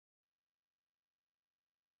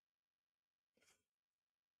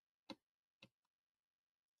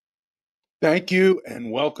Thank you,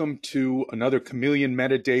 and welcome to another Chameleon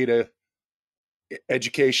Metadata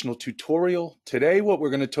educational tutorial. Today, what we're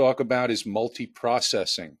going to talk about is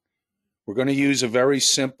multiprocessing. We're going to use a very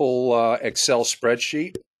simple Excel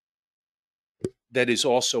spreadsheet that is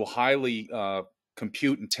also highly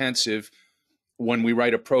compute intensive when we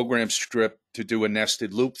write a program script to do a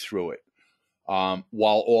nested loop through it.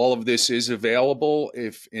 While all of this is available,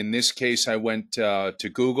 if in this case I went to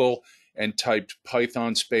Google and typed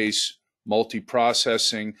Python space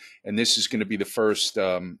multiprocessing, and this is going to be the first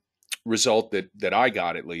result that I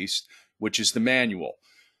got, at least, which is the manual.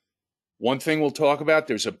 One thing we'll talk about,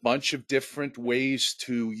 there's a bunch of different ways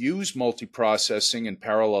to use multiprocessing and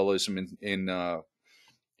parallelism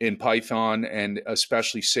in Python, and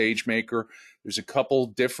especially SageMaker. There's a couple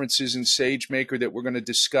differences in SageMaker that we're going to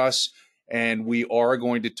discuss, and we are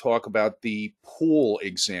going to talk about the pool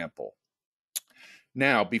example.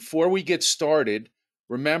 Now, before we get started,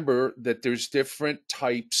 remember that there's different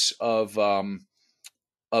types of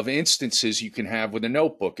instances you can have with a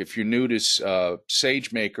notebook. If you're new to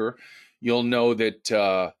SageMaker, you'll know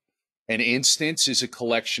that an instance is a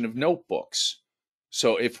collection of notebooks.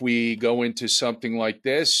 So if we go into something like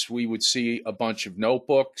this, we would see a bunch of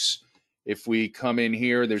notebooks. If we come in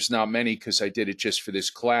here, there's not many because I did it just for this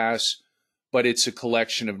class, but it's a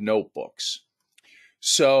collection of notebooks.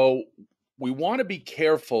 So we want to be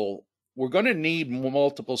careful. We're going to need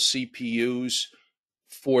multiple CPUs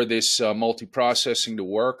for this multiprocessing to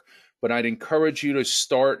work, but I'd encourage you to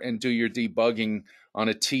start and do your debugging on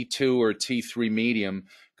a T2 or T3 medium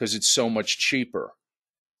because it's so much cheaper.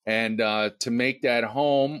 And to make that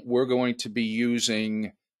home, we're going to be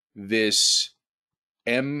using this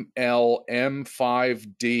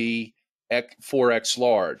MLM5D 4X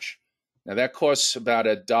large. Now that costs about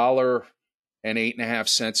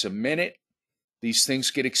 $1.08 a minute. These things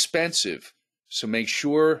get expensive, so make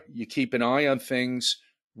sure you keep an eye on things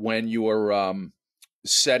when you're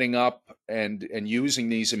setting up and using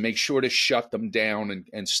these, and make sure to shut them down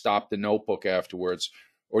and stop the notebook afterwards,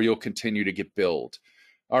 or you'll continue to get billed.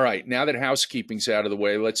 All right, now that housekeeping's out of the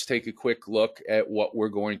way, let's take a quick look at what we're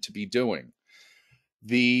going to be doing.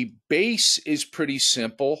 The base is pretty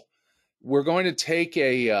simple. We're going to take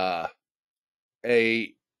a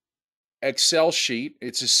Excel sheet.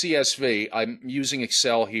 It's a CSV. I'm using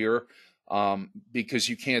Excel here because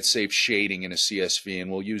you can't save shading in a CSV,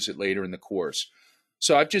 and we'll use it later in the course.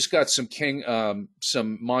 So I've just got some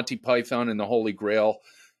Monty Python and the Holy Grail.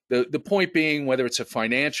 The point being, whether it's a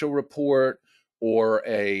financial report or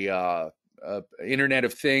a Internet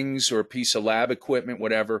of Things or a piece of lab equipment,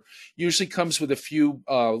 whatever, usually comes with a few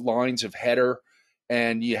lines of header,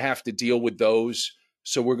 and you have to deal with those.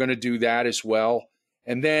 So we're going to do that as well.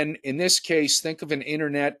 And then in this case, think of an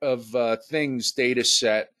Internet of Things data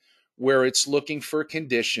set where it's looking for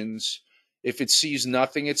conditions. If it sees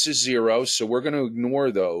nothing, it's a 0. So we're going to ignore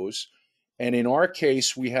those. And in our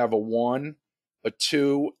case, we have a 1, a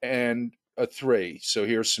 2, and a 3. So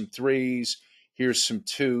here's some 3s, here's some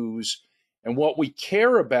 2s. And what we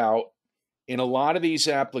care about in a lot of these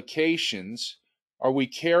applications are we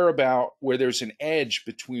care about where there's an edge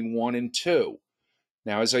between 1 and 2.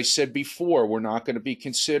 Now, as I said before, we're not going to be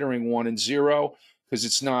considering 1 and 0 because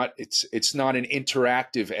it's not an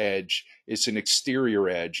interactive edge. It's an exterior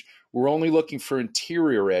edge. We're only looking for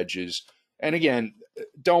interior edges. And again,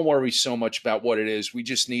 don't worry so much about what it is. We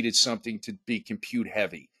just needed something to be compute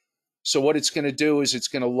heavy. So what it's going to do is it's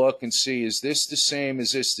going to look and see, is this the same?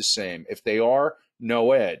 Is this the same? If they are,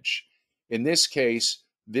 no edge. In this case,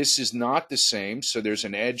 this is not the same. So there's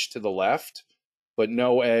an edge to the left, but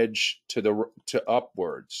no edge to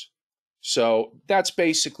upwards. So that's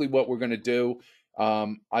basically what we're going to do.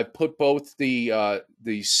 I put both the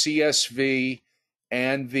CSV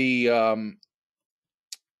and the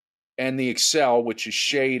Excel, which is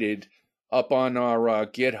shaded, up on our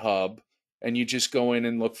GitHub, and you just go in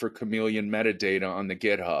and look for Chameleon Metadata on the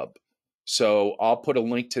GitHub. So I'll put a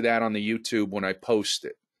link to that on the YouTube when I post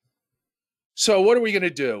it. So what are we going to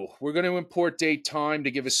do? We're going to import date time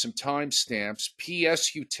to give us some timestamps.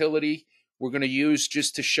 PS utility we're going to use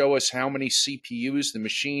just to show us how many CPUs the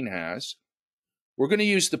machine has. We're going to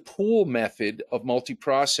use the pool method of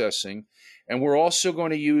multiprocessing, and we're also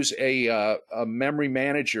going to use a memory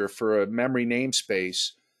manager for a memory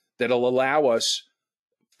namespace that'll allow us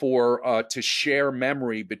to share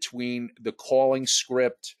memory between the calling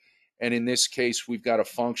script, and in this case, we've got a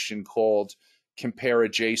function called compare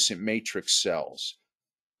adjacent matrix cells.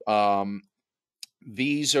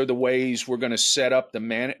 These are the ways we're going to set up the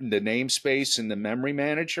namespace in the memory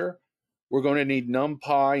manager. We're going to need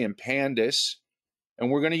NumPy and Pandas, and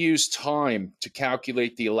we're going to use time to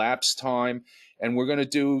calculate the elapsed time, and we're going to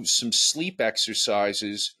do some sleep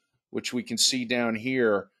exercises, which we can see down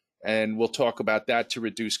here, and we'll talk about that to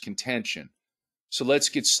reduce contention. So let's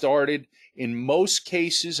get started. In most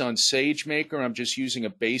cases on SageMaker, I'm just using a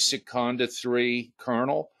basic Conda 3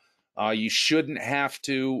 kernel. You shouldn't have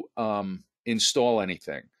to install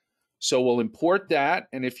anything. So we'll import that,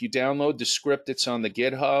 and if you download the script that's on the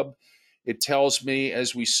GitHub, it tells me,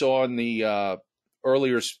 as we saw in the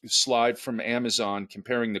earlier slide from Amazon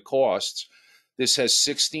comparing the costs, this has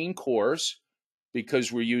 16 cores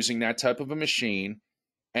because we're using that type of a machine,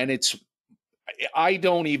 and I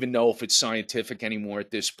don't even know if it's scientific anymore at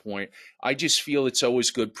this point. I just feel it's always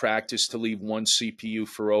good practice to leave one CPU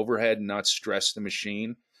for overhead and not stress the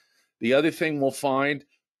machine. The other thing we'll find,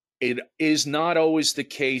 it is not always the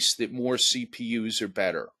case that more CPUs are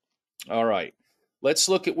better. All right, let's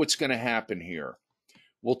look at what's going to happen here.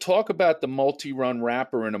 We'll talk about the multi-run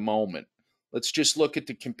wrapper in a moment. Let's just look at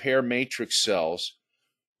the compare matrix cells.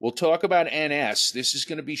 We'll talk about NS. This is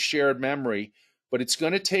going to be shared memory, but it's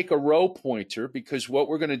going to take a row pointer because what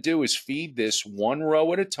we're going to do is feed this one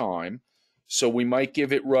row at a time. So we might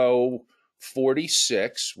give it row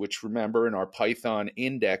 46, which remember in our Python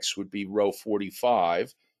index would be row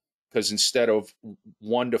 45, because instead of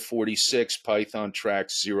 1 to 46, Python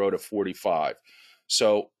tracks 0 to 45.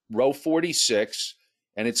 So row 46,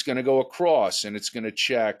 and it's going to go across, and it's going to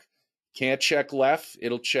check. Can't check left,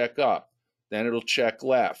 it'll check up. Then it'll check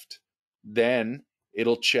left. Then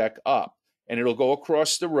it'll check up. And it'll go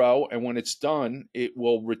across the row, and when it's done, it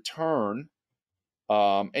will return.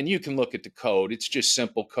 And you can look at the code. It's just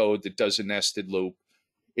simple code that does a nested loop.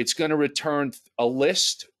 It's going to return a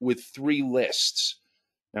list with 3 lists.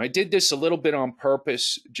 Now, I did this a little bit on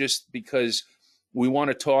purpose just because we want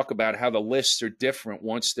to talk about how the lists are different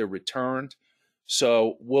once they're returned.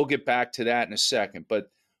 So we'll get back to that in a second.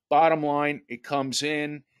 But bottom line, it comes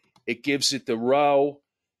in, it gives it the row,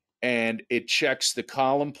 and it checks the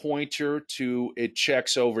column pointer it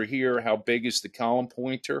checks over here, how big is the column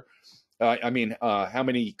pointer? How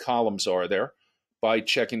many columns are there by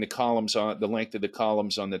checking the columns on the length of the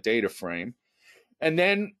columns on the data frame. And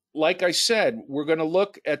then, like I said, we're going to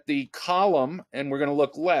look at the column and we're going to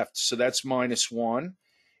look left. So that's -1.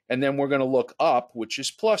 And then we're going to look up, which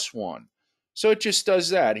is +1. So it just does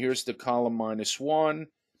that. Here's the column -1.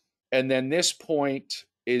 And then this point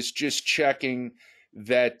is just checking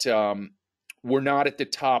that we're not at the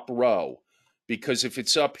top row. Because if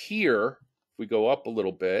it's up here, if we go up a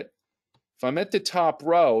little bit, if I'm at the top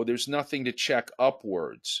row, there's nothing to check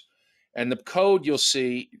upwards. And the code, you'll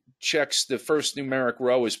see, checks the first numeric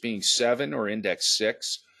row as being 7 or index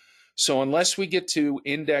 6. So unless we get to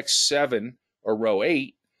index 7 or row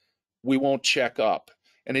 8, we won't check up.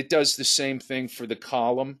 And it does the same thing for the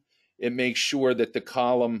column. It makes sure that the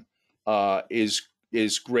column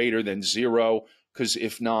is greater than 0, because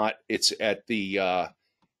if not, it's at the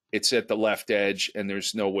left edge, and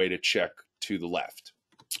there's no way to check to the left.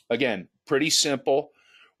 Again, pretty simple.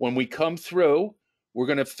 When we come through, we're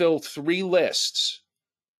going to fill 3 lists.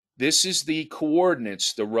 This is the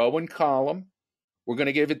coordinates, the row and column. We're going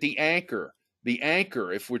to give it the anchor. The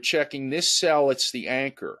anchor, if we're checking this cell, it's the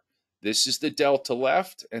anchor. This is the delta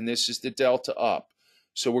left, and this is the delta up.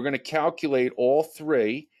 So we're going to calculate all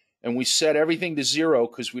 3, and we set everything to 0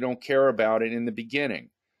 because we don't care about it in the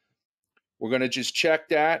beginning. We're going to just check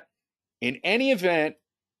that. In any event,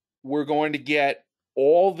 we're going to get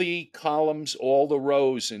all the columns, all the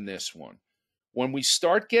rows in this one. When we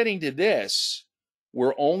start getting to this,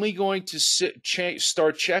 we're only going to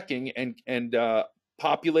start checking and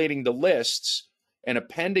populating the lists and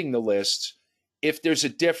appending the lists if there's a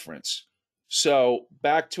difference. So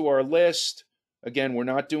back to our list, again, we're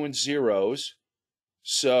not doing zeros.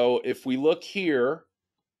 So if we look here,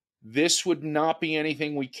 this would not be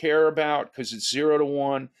anything we care about because it's 0 to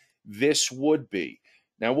 1. This would be.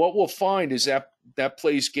 Now, what we'll find is that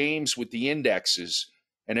plays games with the indexes,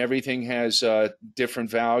 and everything has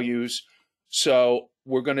different values. So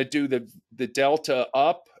we're going to do the delta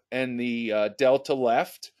up and the delta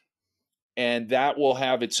left, and that will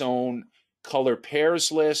have its own color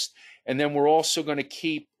pairs list. And then we're also going to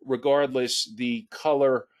keep, regardless, the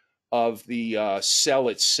color of the cell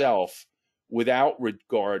itself without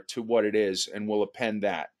regard to what it is, and we'll append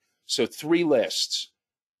that. So 3 lists.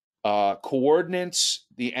 Coordinates,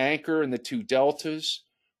 the anchor, and the 2 deltas.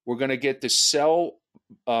 We're going to get the cell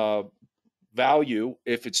value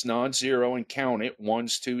if it's non-zero and count it,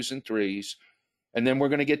 1s, 2s, and 3s. And then we're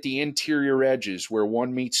going to get the interior edges where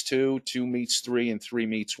 1 meets 2, 2 meets 3, and 3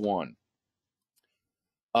 meets 1.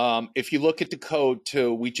 If you look at the code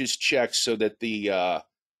too, we just check so that the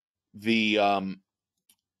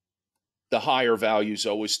higher value is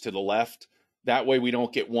always to the left. That way we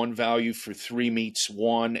don't get one value for 3 meets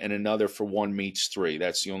 1 and another for 1 meets 3.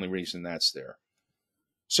 That's the only reason that's there.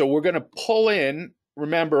 So we're going to pull in,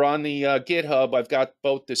 remember on the GitHub, I've got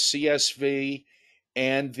both the CSV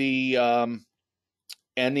and the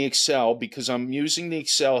Excel, because I'm using the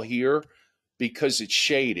Excel here because it's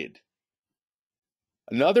shaded.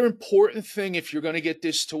 Another important thing, if you're going to get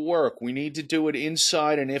this to work, we need to do it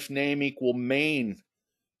inside an if name equal main.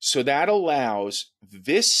 So that allows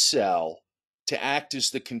this cell to act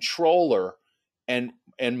as the controller and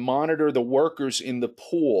monitor the workers in the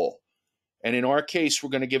pool. And in our case, we're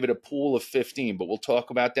going to give it a pool of 15, but we'll talk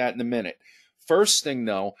about that in a minute. First thing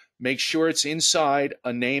though, make sure it's inside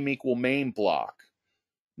a name equal main block.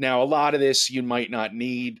 Now, a lot of this you might not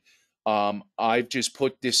need. I've just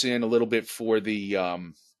put this in a little bit for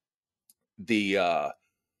the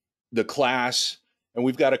class, and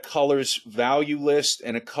we've got a colors value list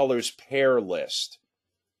and a colors pair list.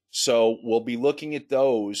 So we'll be looking at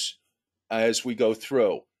those as we go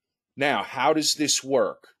through. Now, how does this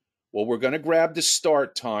work? Well, we're going to grab the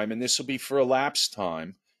start time, and this will be for elapsed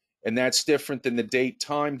time, and that's different than the date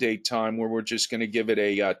time, where we're just going to give it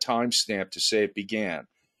a timestamp to say it began.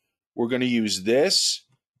 We're going to use this,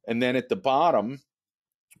 and then at the bottom,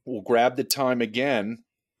 we'll grab the time again,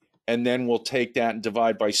 and then we'll take that and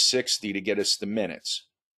divide by 60 to get us the minutes.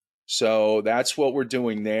 So that's what we're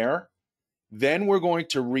doing there. Then we're going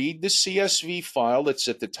to read the CSV file that's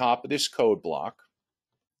at the top of this code block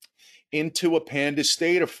into a pandas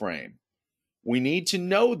data frame. We need to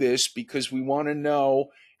know this because we want to know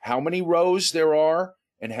how many rows there are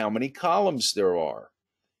and how many columns there are.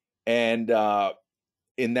 And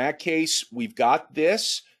in that case, we've got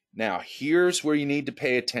this. Now, here's where you need to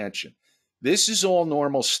pay attention. This is all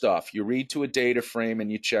normal stuff. You read to a data frame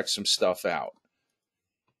and you check some stuff out.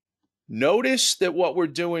 Notice that what we're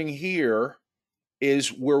doing here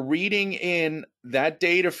is we're reading in that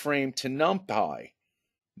data frame to NumPy.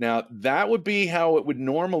 Now, that would be how it would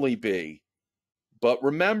normally be. But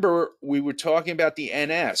remember, we were talking about the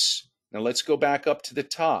NS. Now, let's go back up to the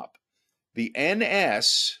top. The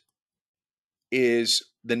NS is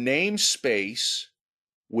the namespace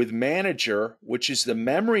with manager, which is the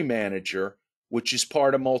memory manager, which is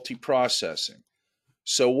part of multiprocessing.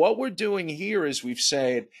 So what we're doing here is we've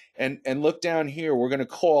said, and look down here, we're going to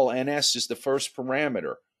call NS as the first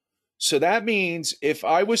parameter. So that means if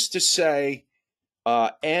I was to say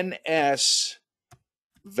NS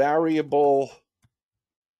variable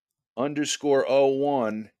underscore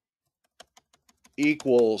 01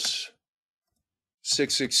 equals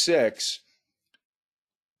 666,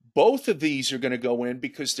 both of these are going to go in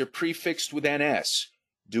because they're prefixed with NS.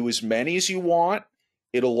 Do as many as you want.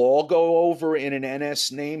 It'll all go over in an NS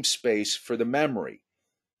namespace for the memory.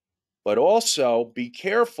 But also be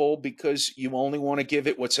careful because you only want to give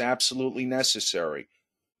it what's absolutely necessary.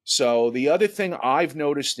 So the other thing I've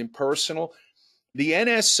noticed in personal, the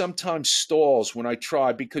NS sometimes stalls when I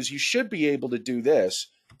try, because you should be able to do this,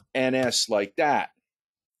 NS like that.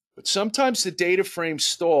 But sometimes the data frame's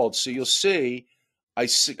stalled. So you'll see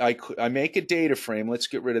I make a data frame. Let's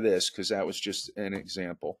get rid of this because that was just an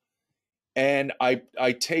example. And I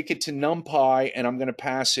take it to NumPy and I'm going to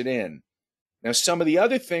pass it in. Now, some of the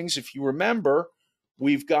other things, if you remember,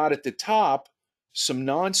 we've got at the top some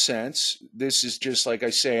nonsense. This is just, like I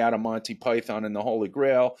say, out of Monty Python and the Holy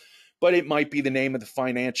Grail, but it might be the name of the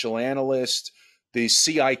financial analyst, the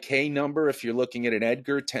CIK number if you're looking at an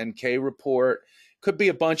Edgar 10K report. Could be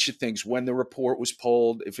a bunch of things, when the report was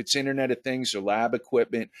pulled. If it's Internet of Things or lab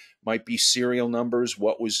equipment, might be serial numbers,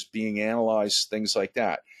 what was being analyzed, things like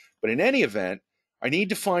that. But in any event, I need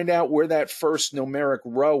to find out where that first numeric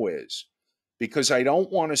row is, because I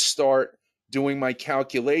don't want to start doing my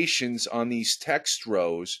calculations on these text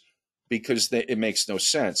rows because it makes no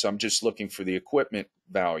sense. I'm just looking for the equipment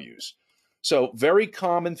values. So very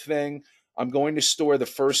common thing, I'm going to store the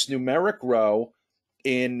first numeric row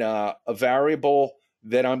in a variable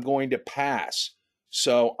that I'm going to pass.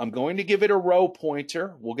 So I'm going to give it a row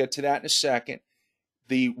pointer. We'll get to that in a second.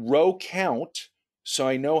 The row count, so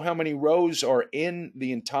I know how many rows are in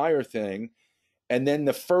the entire thing. And then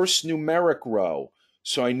the first numeric row,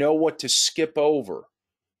 so I know what to skip over.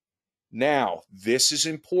 Now, this is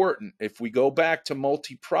important. If we go back to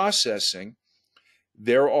multiprocessing,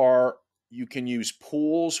 you can use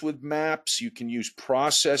pools with maps, you can use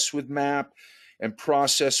process with map, and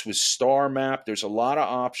process with star map. There's a lot of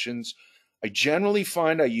options. I generally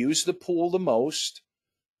find I use the pool the most.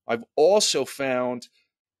 I've also found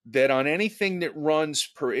that on anything that runs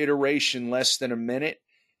per iteration less than a minute,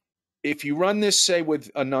 if you run this, say, with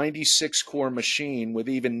a 96 core machine with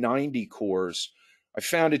even 90 cores, I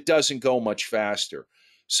found it doesn't go much faster.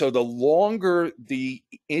 So the longer the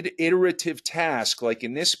iterative task, like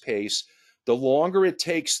in this case, the longer it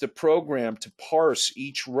takes the program to parse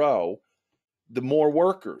each row, the more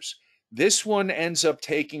workers. This one ends up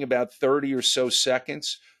taking about 30 or so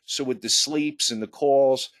seconds. So with the sleeps and the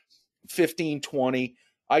calls, 15, 20.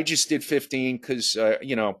 I just did 15 because,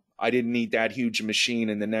 I didn't need that huge a machine.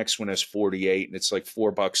 And the next one has 48 and it's like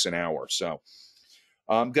 $4 an hour. So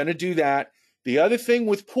I'm going to do that. The other thing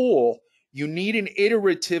with pool, you need an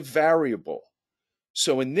iterative variable.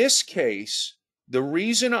 So in this case, the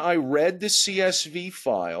reason I read the CSV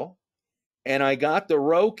file and I got the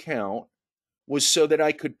row count was so that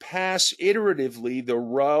I could pass iteratively the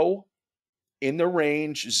row in the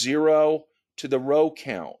range 0 to the row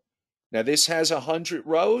count. Now this has 100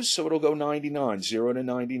 rows, so it'll go 99, 0 to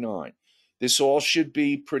 99. This all should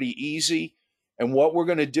be pretty easy. And what we're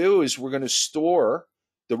going to do is we're going to store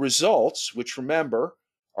the results, which remember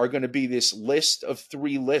are going to be this list of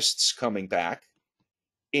 3 lists coming back,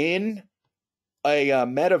 in a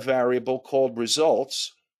meta variable called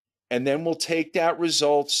results. And then we'll take that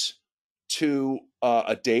results to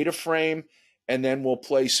a data frame, and then we'll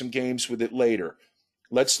play some games with it later.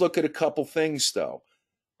 Let's look at a couple things though.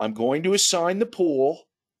 I'm going to assign the pool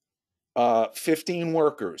 15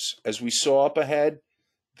 workers. As we saw up ahead,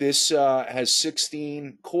 this has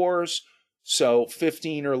 16 cores, so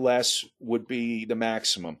 15 or less would be the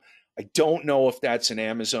maximum. I don't know if that's an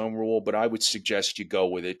Amazon rule, but I would suggest you go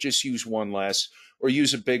with it. Just use one less or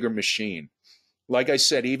use a bigger machine. Like I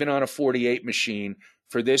said, even on a 48 machine,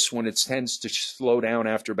 for this one, it tends to slow down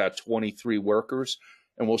after about 23 workers,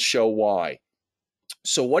 and we'll show why.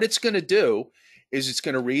 So what it's going to do is it's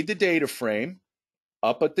going to read the data frame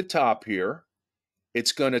up at the top here.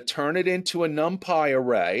 It's going to turn it into a NumPy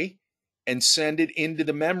array and send it into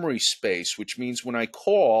the memory space, which means when I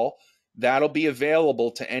call, that'll be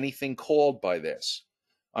available to anything called by this.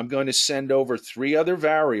 I'm going to send over 3 other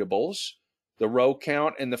variables, the row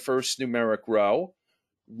count and the first numeric row.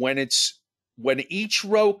 When each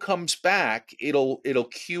row comes back, it'll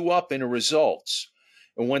queue up in a results.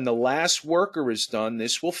 And when the last worker is done,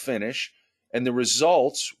 this will finish, and the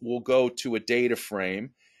results will go to a data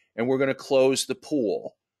frame, and we're going to close the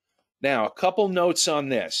pool. Now, a couple notes on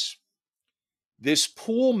this. This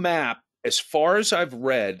pool map, as far as I've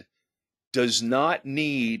read, does not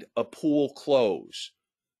need a pool close.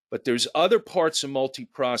 But there's other parts of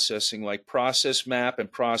multiprocessing like process map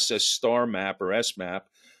and process star map or SMAP.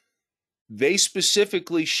 They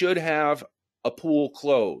specifically should have a pool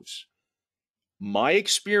close. My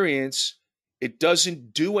experience, it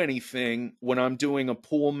doesn't do anything when I'm doing a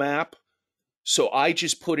pool map, so I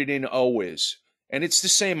just put it in always. And it's the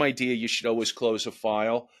same idea, you should always close a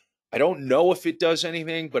file. I don't know if it does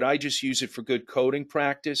anything, but I just use it for good coding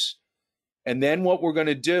practice. And then what we're going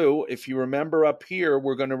to do, if you remember up here,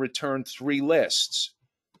 we're going to return 3 lists.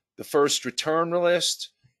 The first return list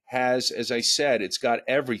has, as I said, it's got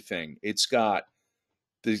everything. It's got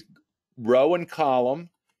the row and column.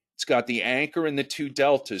 It's got the anchor and the 2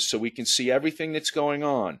 deltas, so we can see everything that's going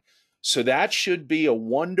on. So that should be a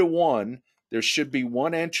 1-to-1. There should be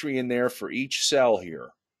 1 entry in there for each cell here.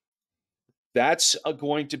 That's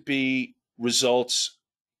going to be results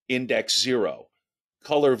index 0.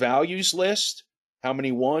 Color values list, how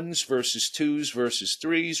many 1s versus 2s versus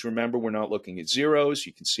 3s. Remember, we're not looking at zeros.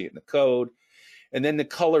 You can see it in the code. And then the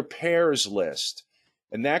color pairs list.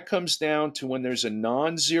 And that comes down to when there's a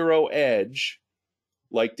non-zero edge,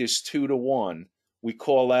 like this 2-to-1, we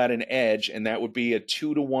call that an edge, and that would be a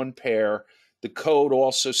 2-to-1 pair. The code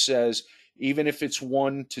also says, even if it's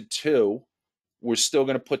 1-to-2, we're still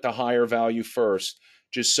going to put the higher value first,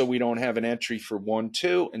 just so we don't have an entry for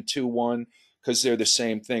 1-2 and 2-1, because they're the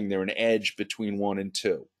same thing. They're an edge between 1 and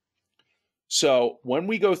 2. So when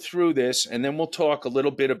we go through this, and then we'll talk a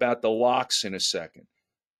little bit about the locks in a second,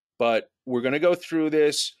 but we're going to go through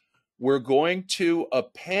this. We're going to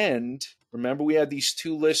append, remember we had these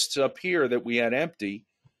 2 lists up here that we had empty.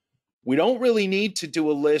 We don't really need to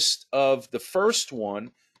do a list of the first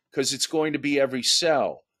one because it's going to be every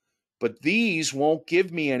cell. But these won't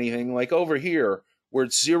give me anything, like over here where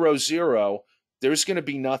it's 0, 0, there's going to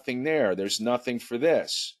be nothing there. There's nothing for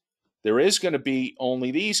this. There is going to be only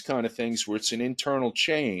these kind of things where it's an internal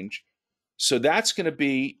change. So that's going to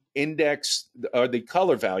be index, or the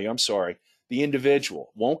color value, I'm sorry, the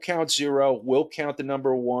individual. Won't count 0, will count the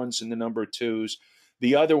number of 1s and the number of 2s.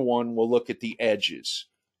 The other one will look at the edges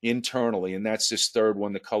internally, and that's this third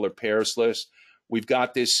one, the color pairs list. We've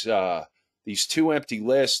got this these 2 empty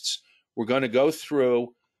lists. We're going to go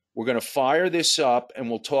through. We're going to fire this up, and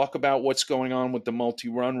we'll talk about what's going on with the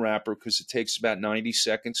multi-run wrapper because it takes about 90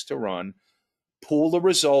 seconds to run. Pull the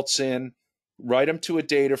results in. write them to a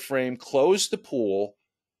data frame, close the pool,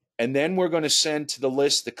 and then we're going to send to the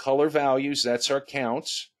list the color values, that's our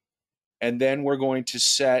counts, and then we're going to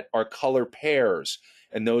set our color pairs,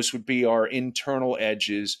 and those would be our internal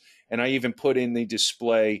edges, and I even put in the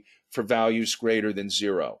display for values greater than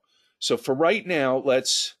 0. So for right now,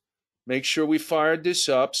 let's make sure we fired this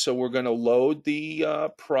up. So we're going to load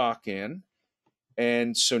the proc in,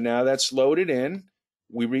 and so now that's loaded in.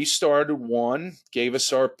 We restarted 1, gave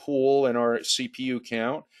us our pool and our CPU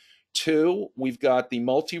count. 2, we've got the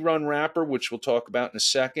multi-run wrapper, which we'll talk about in a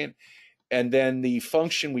second. And then the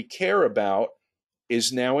function we care about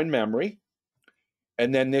is now in memory.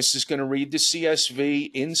 And then this is going to read the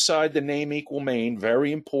CSV inside the name equal main,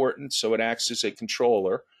 very important, so it acts as a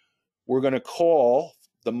controller. We're going to call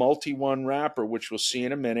the multi-run wrapper, which we'll see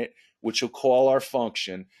in a minute, which will call our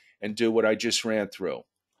function and do what I just ran through.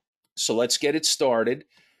 So let's get it started.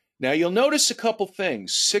 Now you'll notice a couple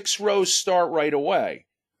things. 6 rows start right away.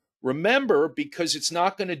 Remember, because it's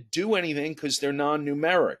not going to do anything because they're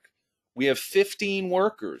non-numeric. We have 15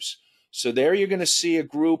 workers. So there you're going to see a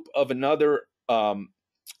group of another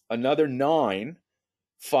 9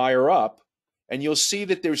 fire up, and you'll see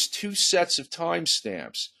that there's 2 sets of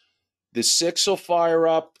timestamps. The 6 will fire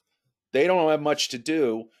up. They don't have much to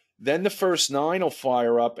do. Then the first 9 will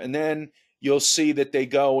fire up, and then you'll see that they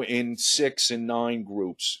go in 6 and 9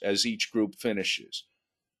 groups as each group finishes.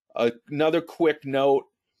 Another quick note,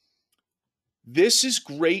 this is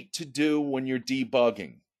great to do when you're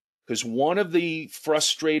debugging, because one of the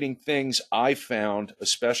frustrating things I found,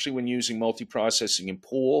 especially when using multiprocessing in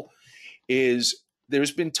pool, is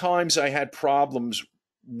there's been times I had problems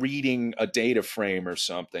reading a data frame or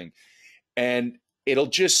something, and it'll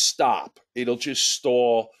just stop. It'll just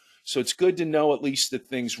stall. So it's good to know at least that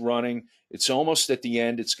thing's running. It's almost at the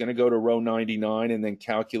end. It's going to go to row 99 and then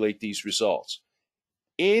calculate these results.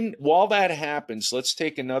 While that happens, let's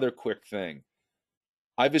take another quick thing.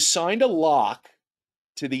 I've assigned a lock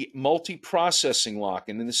to the multiprocessing lock,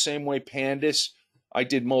 and in the same way Pandas, I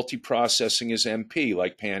did multiprocessing as MP,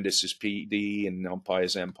 like Pandas is PD and NumPy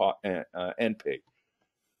is NP.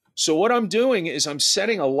 So what I'm doing is I'm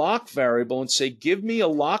setting a lock variable and say, give me a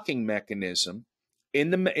locking mechanism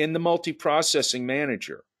in the multiprocessing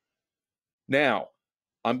manager. Now,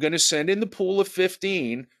 I'm going to send in the pool of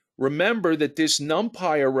 15. Remember that this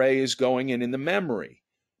NumPy array is going in the memory.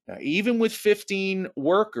 Now, even with 15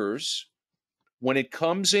 workers, when it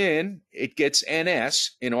comes in, it gets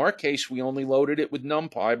NS. In our case, we only loaded it with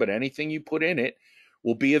NumPy, but anything you put in it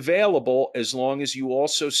will be available as long as you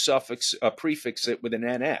also prefix it with an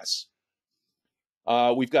NS.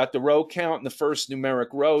 We've got the row count in the first numeric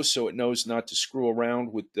row, so it knows not to screw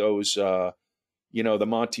around with those, the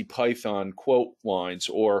Monty Python quote lines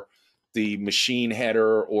or the machine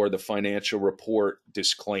header or the financial report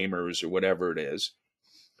disclaimers or whatever it is.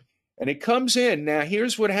 And it comes in. Now,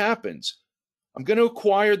 here's what happens. I'm going to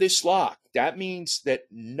acquire this lock. That means that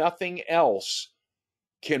nothing else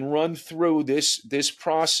can run through this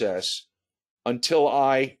process until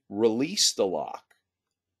I release the lock.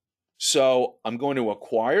 So I'm going to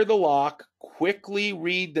acquire the lock, quickly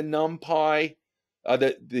read the NumPy,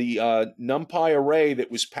 the NumPy array that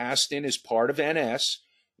was passed in as part of NS.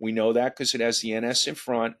 We know that because it has the NS in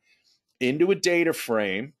front, into a data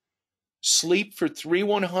frame, sleep for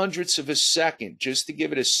 3/100ths of a second just to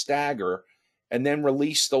give it a stagger, and then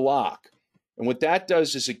release the lock. And what that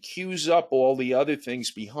does is it queues up all the other things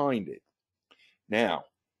behind it. Now,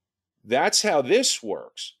 that's how this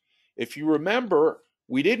works. If you remember,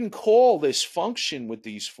 we didn't call this function with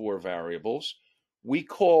these 4 variables. We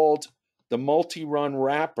called the multi-run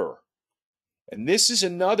wrapper. And this is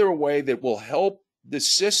another way that will help the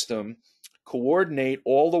system coordinate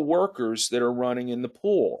all the workers that are running in the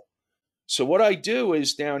pool. So what I do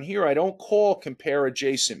is down here, I don't call compare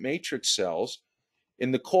adjacent matrix cells.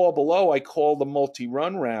 In the call below, I call the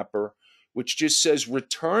multi-run wrapper, which just says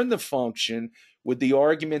return the function with the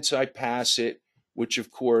arguments I pass it, which of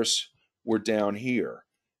course were down here.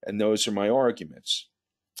 And those are my arguments.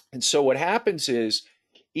 And so what happens is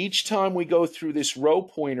each time we go through this row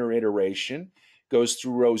pointer iteration, goes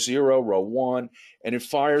through row 0, row 1, and it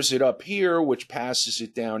fires it up here, which passes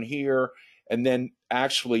it down here. And then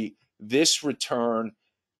actually this return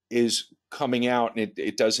is coming out and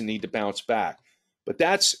it doesn't need to bounce back. But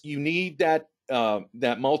you need that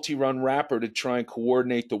multi-run wrapper to try and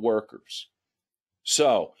coordinate the workers.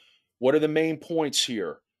 So what are the main points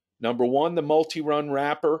here? Number 1, the multi-run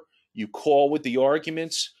wrapper, you call with the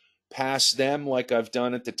arguments, pass them like I've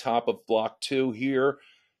done at the top of block 2 here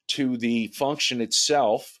to the function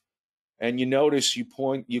itself. And you notice you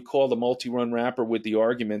call the multi-run wrapper with the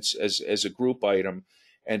arguments as a group item.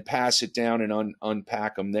 and pass it down and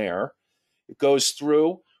unpack them there. It goes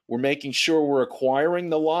through. We're making sure we're acquiring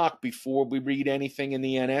the lock before we read anything in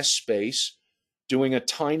the NS space, doing a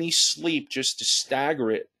tiny sleep just to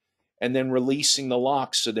stagger it, and then releasing the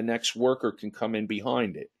lock so the next worker can come in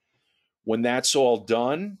behind it. When that's all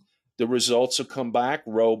done, the results will come back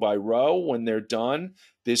row by row. When they're done,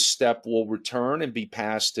 this step will return and be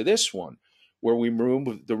passed to this one, where we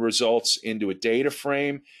move the results into a data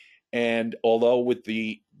frame. And although with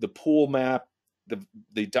the pool map,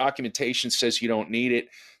 the documentation says you don't need it,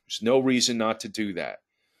 there's no reason not to do that.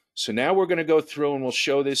 So now we're going to go through and we'll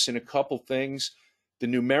show this in a couple things. The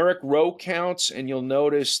numeric row counts, and you'll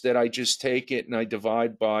notice that I just take it and I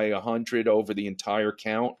divide by 100 over the entire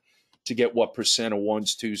count to get what percent of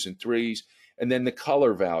 1s, 2s, and 3s, and then the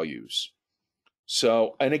color values.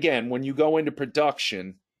 So, and again, when you go into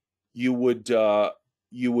production, you would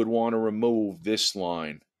want to remove this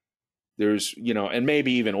line. There's, and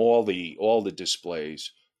maybe even all the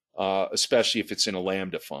displays, especially if it's in a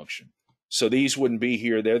Lambda function. So these wouldn't be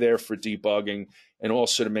here. They're there for debugging and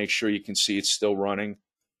also to make sure you can see it's still running.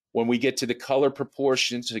 When we get to the color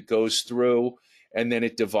proportions, it goes through and then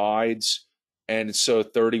it divides. And so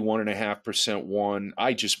 31.5% 1.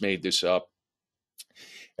 I just made this up.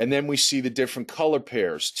 And then we see the different color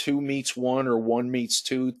pairs. 2 meets 1 or 1 meets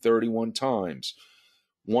 2, 31 times.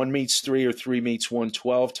 1 meets 3 or 3 meets 1,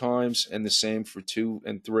 12 times. And the same for 2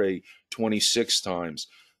 and 3, 26 times.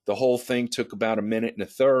 The whole thing took about a minute and a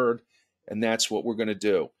third. And that's what we're going to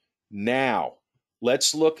do. Now,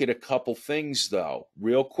 let's look at a couple things, though,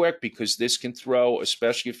 real quick, because this can throw,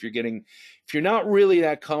 especially if you're not really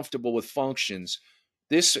that comfortable with functions.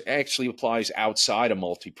 This actually applies outside of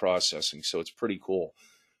multiprocessing, so it's pretty cool.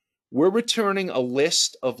 We're returning a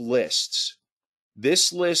list of lists.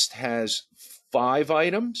 This list has 5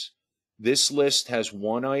 items. This list has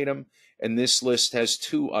 1 item, and this list has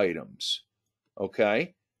 2 items.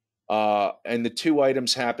 Okay? And the 2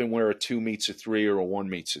 items happen where a 2 meets a 3 or a 1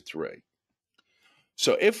 meets a 3.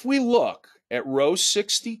 So if we look at row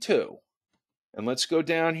 62, and let's go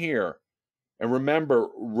down here, and remember,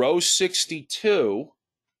 row 62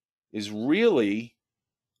 is really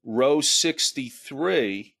row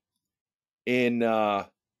 63 in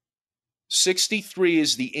 63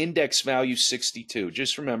 is the index value 62.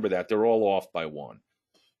 Just remember that. They're all off by 1.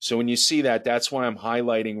 So when you see that, that's why I'm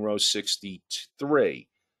highlighting row 63.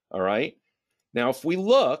 All right. Now, if we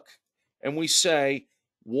look and we say,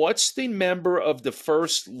 what's the member of the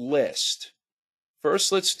first list?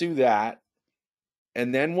 First, let's do that.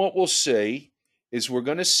 And then what we'll see is we're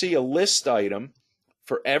going to see a list item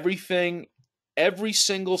for everything, every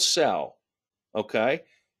single cell. Okay.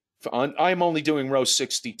 I'm only doing row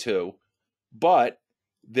 62, but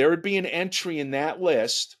there would be an entry in that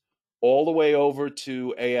list all the way over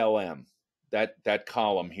to ALM, that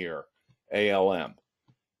column here, ALM.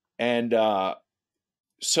 And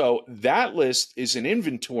so that list is an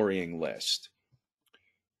inventorying list.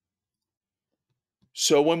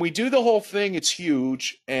 So when we do the whole thing, it's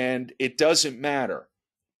huge and it doesn't matter.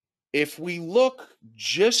 If we look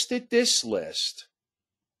just at this list,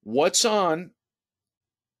 what's on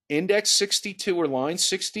index 62 or line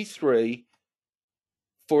 63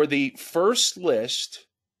 for the first list,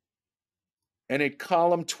 and at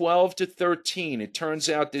column 12 to 13, it turns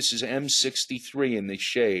out this is M63 in the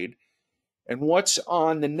shade. And what's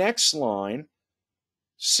on the next line,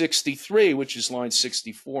 63, which is line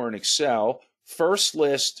 64 in Excel, first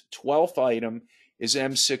list, 12th item is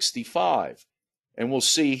M65. And we'll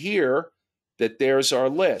see here that there's our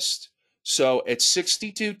list. So at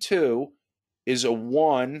 62.2 is a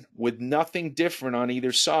 1 with nothing different on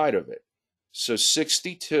either side of it. So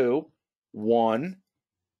 62, 1,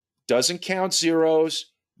 doesn't count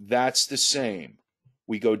zeros, that's the same.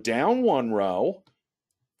 We go down 1 row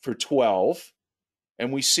for 12,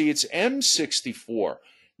 and we see it's M64.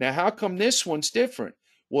 Now, how come this one's different?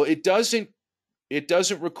 Well, it doesn't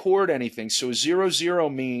record anything. So 00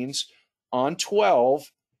 means on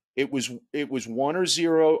 12, it was 1 or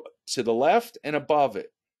 0 to the left and above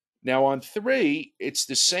it. Now on 3, it's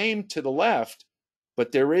the same to the left,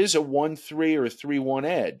 but there is a 1-3 or a 3-1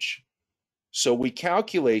 edge. So we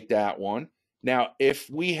calculate that one. Now, if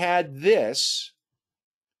we had this,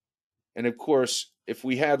 and of course, if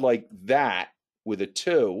we had like that with a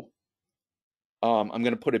 2, I'm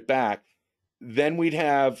going to put it back, then we'd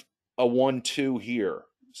have a 1-2 here.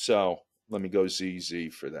 So let me go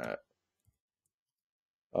ZZ for that.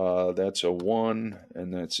 That's a 1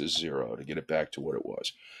 and that's a 0 to get it back to what it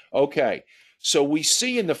was. Okay, so we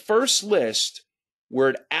see in the first list we're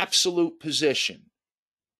at absolute position.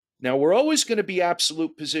 Now we're always going to be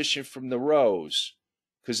absolute position from the rows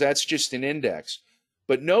because that's just an index.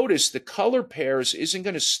 But notice the color pairs isn't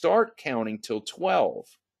going to start counting till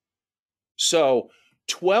 12. So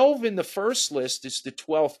 12 in the first list is the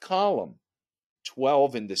 12th column.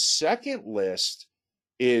 12 in the second list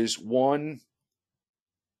is 1.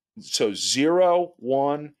 So 0,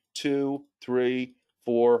 1, 2, 3,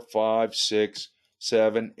 4, 5, 6,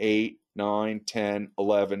 7, 8, 9, 10,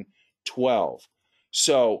 11, 12.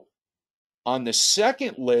 So on the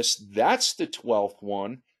second list, that's the 12th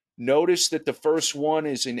one. Notice that the first one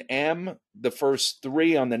is in M. The first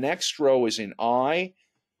 3 on the next row is in I.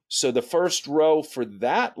 So the first row for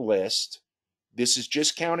that list, this is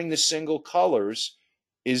just counting the single colors,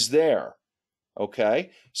 is there.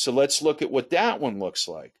 Okay, so let's look at what that one looks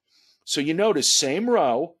like. So you notice same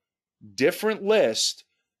row, different list,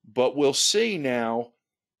 but we'll see now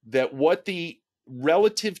that what the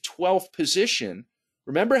relative 12th position,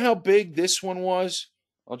 remember how big this one was?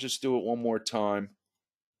 I'll just do it one more time.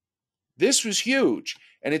 This was huge,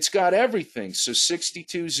 and it's got everything. So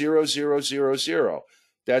 62, 0, 0, 0, 0.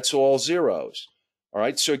 That's all zeros. All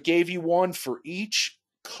right, so it gave you one for each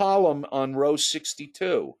column on row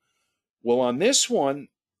 62. Well, on this one,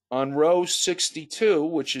 on row 62,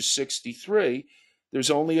 which is 63,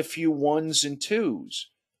 there's only a few 1s and 2s,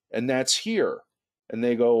 and that's here. And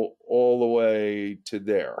they go all the way to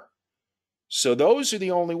there. So those are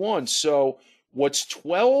the only ones. So what's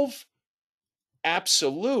 12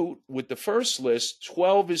 absolute with the first list,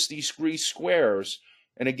 12 is these three squares.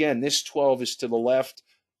 And again, this 12 is to the left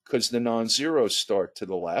because the non-zeros start to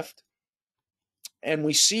the left. And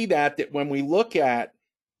we see that when we look at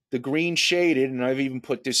the green shaded, and I've even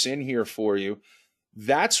put this in here for you,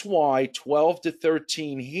 that's why 12 to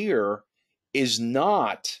 13 here is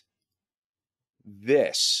not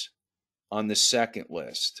this on the second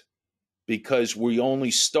list, because we only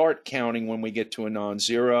start counting when we get to a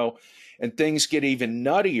non-zero, and things get even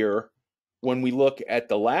nuttier when we look at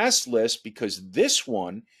the last list, because this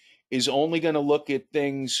one is only going to look at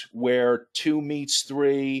things where 2 meets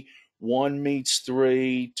 3, 1 meets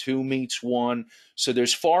 3, 2 meets 1. So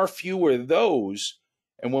there's far fewer of those.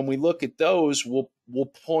 And when we look at those, we'll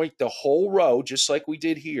point the whole row, just like we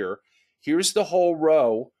did here. Here's the whole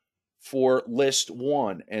row for list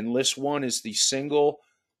 1. And list 1 is the single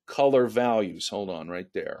color values. Hold on,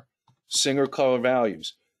 right there. Single color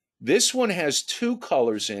values. This one has 2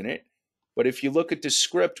 colors in it. But if you look at the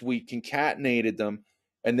script, we concatenated them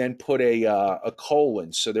and then put a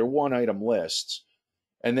colon. So they're one item lists.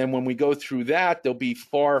 And then when we go through that, there'll be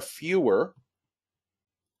far fewer.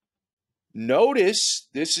 Notice,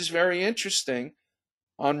 this is very interesting,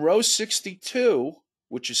 on row 62,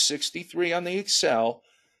 which is 63 on the Excel,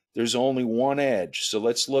 there's only one edge. So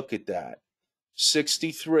let's look at that.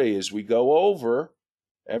 63, as we go over,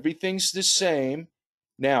 everything's the same.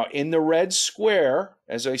 Now, in the red square,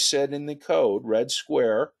 as I said in the code, red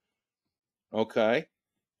square, okay,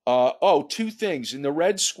 2 things. In the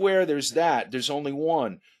red square, there's that. There's only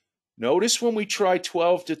one. Notice when we try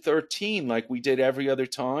 12 to 13, like we did every other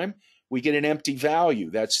time, we get an empty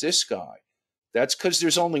value. That's this guy. That's because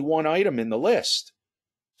there's only one item in the list.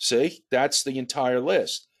 See, that's the entire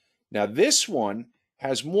list. Now, this one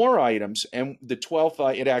has more items, and the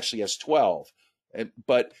 12th, it actually has 12.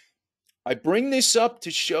 But I bring this up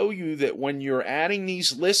to show you that when you're adding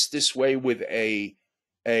these lists this way with a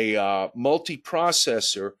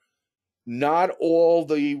multiprocessor, not all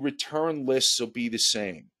the return lists will be the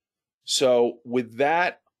same. So with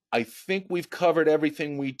that, I think we've covered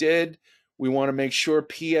everything we did. We want to make sure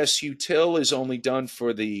psutil is only done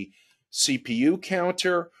for the CPU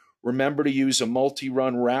counter. Remember to use a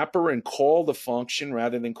multi-run wrapper and call the function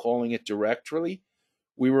rather than calling it directly.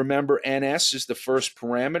 We remember NS is the first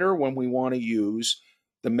parameter when we want to use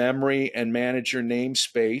the memory and manager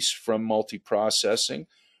namespace from multiprocessing.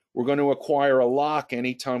 We're going to acquire a lock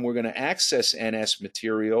anytime we're going to access NS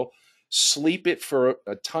material, sleep it for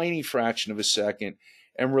a tiny fraction of a second,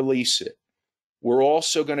 and release it. We're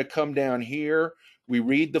also going to come down here. We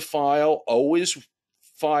read the file, always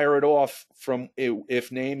fire it off from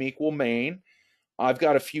if name equal main. I've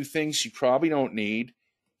got a few things you probably don't need.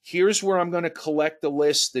 Here's where I'm going to collect the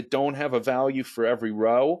lists that don't have a value for every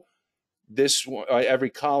row. This one, every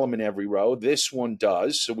column in every row. This one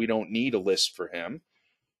does, so we don't need a list for him.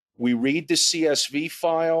 We read the CSV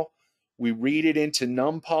file. We read it into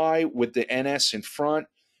NumPy with the NS in front,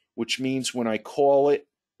 which means when I call it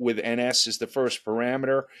with NS as the first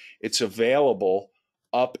parameter, it's available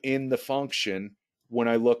up in the function when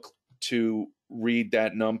I look to read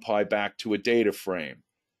that NumPy back to a data frame.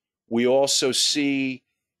 We also see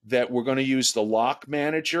that we're going to use the lock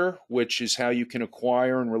manager, which is how you can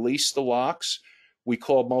acquire and release the locks. We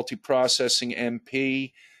call multiprocessing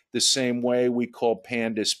MP the same way we call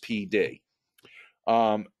pandas PD.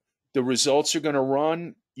 The results are going to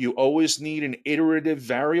run. You always need an iterative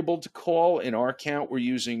variable to call. In our count, we're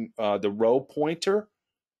using the row pointer.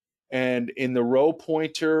 And in the row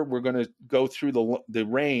pointer, we're going to go through the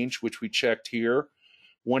range, which we checked here.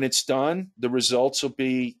 When it's done, the results will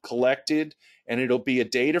be collected, and it'll be a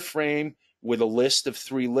data frame with a list of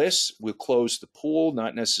 3 lists. We'll close the pool,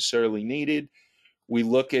 not necessarily needed. We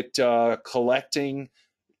look at collecting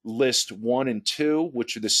list 1 and 2,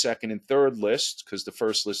 which are the second and third lists, because the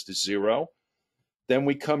first list is 0. Then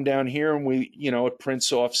we come down here and it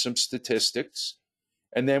prints off some statistics.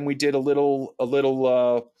 And then we did a little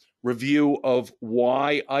review of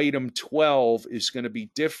why item 12 is going to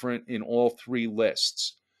be different in all 3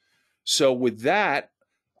 lists. So with that,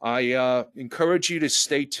 I encourage you to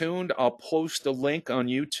stay tuned. I'll post a link on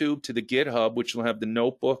YouTube to the GitHub, which will have the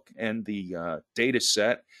notebook and the data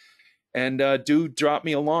set. And do drop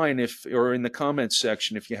me a line or in the comments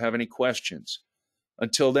section if you have any questions.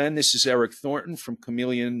 Until then, this is Eric Thornton from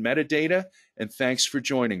Chameleon Metadata, and thanks for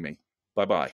joining me. Bye-bye.